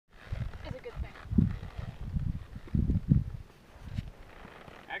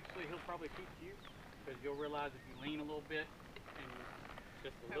probably teach you, because you'll realize if you lean a little bit and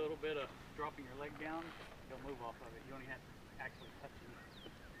just a little bit of dropping your leg down, he'll move off of it. You don't even have to actually touch him.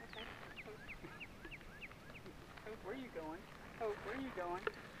 Okay. Where are you going? Oh, where are you going?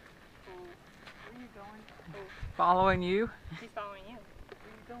 Oh, where are you going? Oh. Following you? He's following you. Where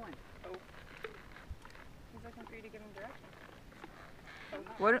are you going? Oh. He's looking for you to give him direction.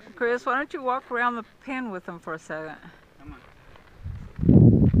 Chris, why don't you walk around the pen with him for a second? Come on.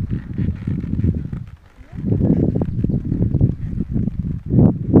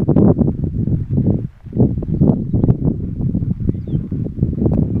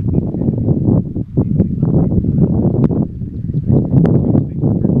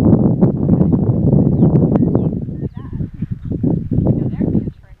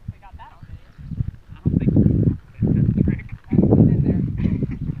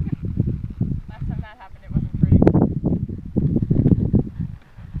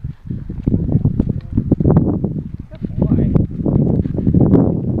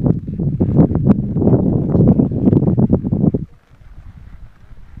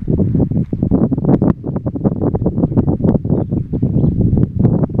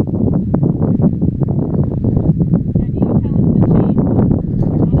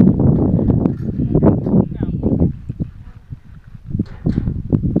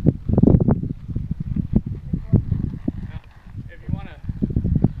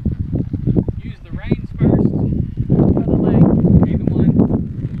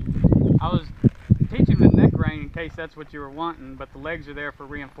 That's what you were wanting, but the legs are there for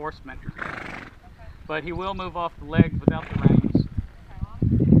reinforcement. Okay. But he will move off the legs without the reins. Okay, well, I'm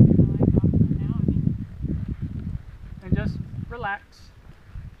just going to put the legs off of him now. And just relax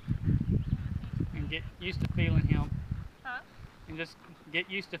and get used to feeling him. Huh? And just get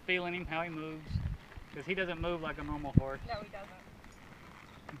used to feeling him, how he moves, because he doesn't move like a normal horse. No, he doesn't.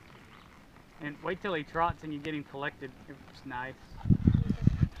 And wait till he trots and you get him collected. It's nice.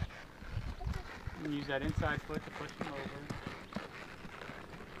 And use that inside foot to push him over.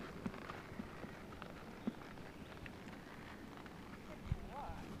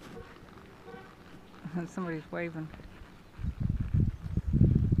 Somebody's waving.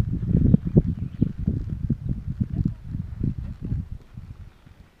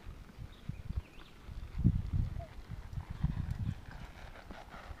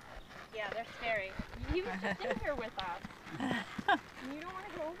 Yeah, they're scary. He was just in here with us. You don't want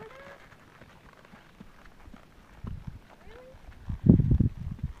to go over there?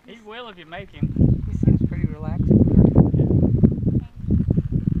 He will if you make him. He seems pretty relaxed.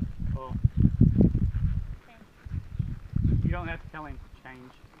 Cool. You don't have to tell him to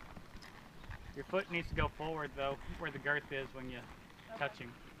change. Your foot needs to go forward though, where the girth is when you touch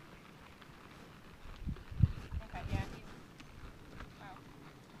him. Okay, yeah, he's...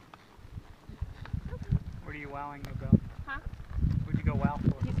 Where do you wowing go? Huh? Where'd you go wow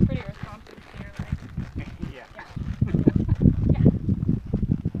for? He's pretty responsive to your legs. Yeah.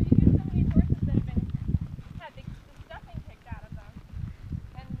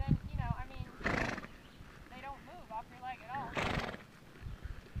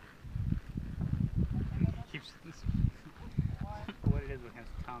 What it is with his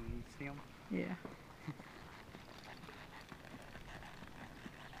tongue, you see him? Yeah.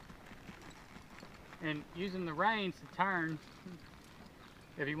 And using the reins to turn,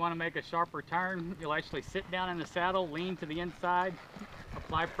 if you want to make a sharper turn, you'll actually sit down in the saddle, lean to the inside,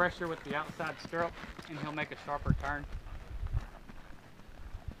 apply pressure with the outside stirrup, and he'll make a sharper turn.